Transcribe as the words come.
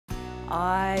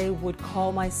I would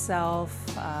call myself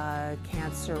a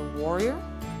cancer warrior,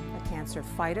 a cancer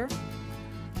fighter,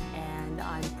 and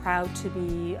I'm proud to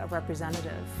be a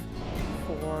representative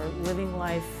for living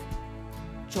life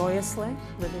joyously,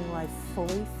 living life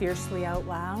fully, fiercely out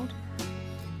loud.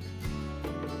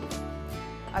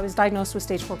 I was diagnosed with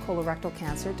stage 4 colorectal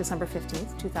cancer December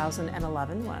 15th,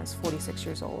 2011, when I was 46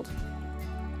 years old.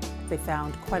 They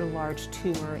found quite a large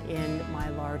tumor in my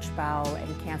large bowel,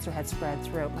 and cancer had spread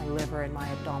throughout my liver and my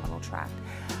abdominal tract,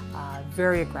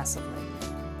 very aggressively.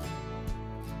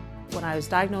 When I was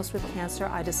diagnosed with cancer,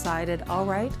 I decided, all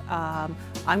right, I'm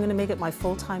going to make it my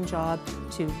full-time job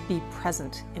to be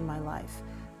present in my life.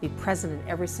 Be present in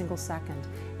every single second,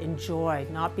 enjoy,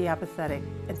 not be apathetic,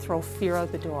 and throw fear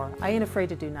out the door. I ain't afraid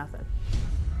to do nothing.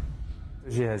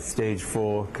 She has stage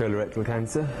 4 colorectal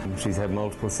cancer. She's had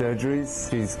multiple surgeries.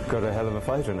 She's got a hell of a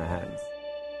fight on her hands.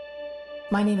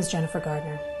 My name is Jennifer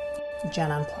Gardiner,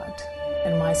 Jen Unplugged,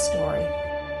 and my story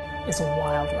is a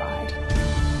wild ride.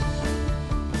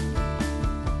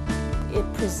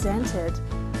 It presented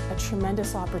a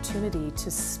tremendous opportunity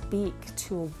to speak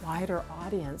to a wider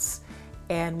audience.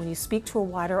 And when you speak to a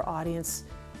wider audience,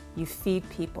 you feed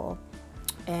people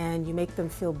and you make them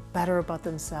feel better about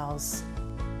themselves.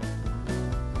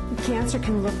 Cancer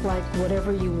can look like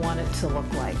whatever you want it to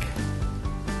look like.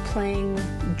 Playing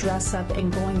dress up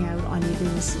and going out on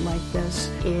evenings like this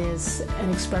is an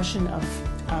expression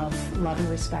of love and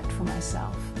respect for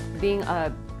myself. Being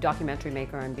a documentary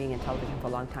maker and being in television for a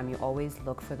long time, you always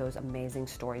look for those amazing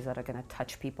stories that are going to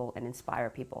touch people and inspire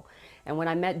people. And when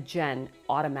I met Jen,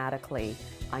 automatically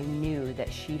I knew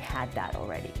that she had that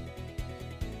already.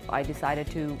 I decided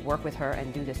to work with her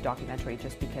and do this documentary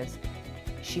just because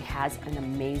she has an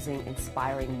amazing,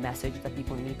 inspiring message that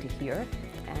people need to hear,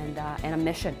 and a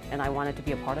mission. And I wanted to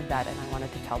be a part of that, and I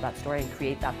wanted to tell that story and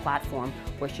create that platform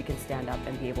where she can stand up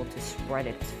and be able to spread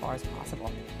it as far as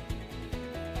possible.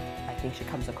 I think she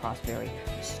comes across very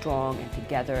strong and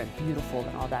together and beautiful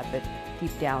and all that, but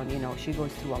deep down, you know, she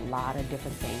goes through a lot of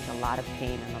different things, a lot of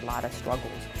pain and a lot of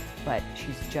struggles, but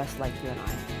she's just like you and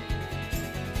I.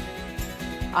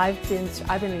 I've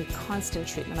been in constant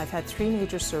treatment. I've had 3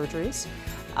 major surgeries,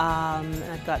 and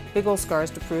I've got big old scars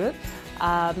to prove it.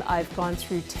 I've gone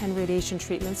through 10 radiation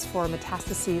treatments for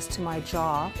metastases to my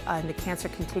jaw, and the cancer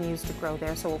continues to grow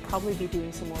there, so we'll probably be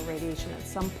doing some more radiation at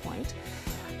some point.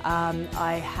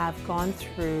 I have gone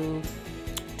through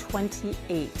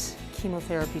 28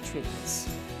 chemotherapy treatments.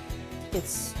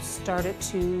 It's started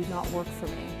to not work for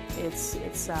me. It's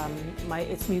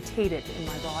mutated in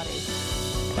my body.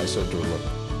 I said to her, look,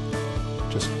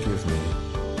 just give me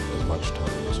as much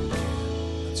time as you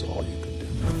can. That's all you can do.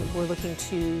 We're looking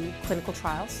to clinical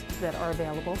trials that are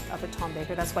available up at Tom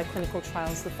Baker. That's why clinical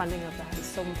trials, the funding of that is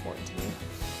so important to me.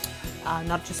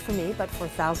 Not just for me, but for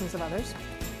thousands of others.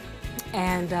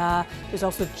 And there's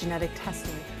also genetic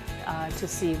testing to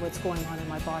see what's going on in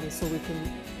my body, so we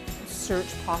can search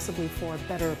possibly for a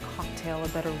better cocktail, a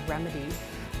better remedy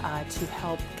to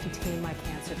help contain my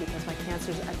cancer, because my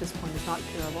cancer at this point is not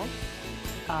curable.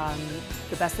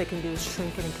 The best they can do is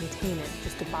shrink it and contain it,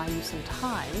 just to buy you some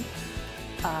time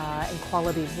and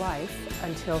quality of life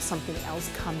until something else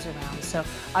comes around. So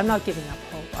I'm not giving up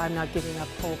hope. I'm not giving up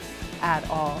hope at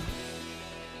all.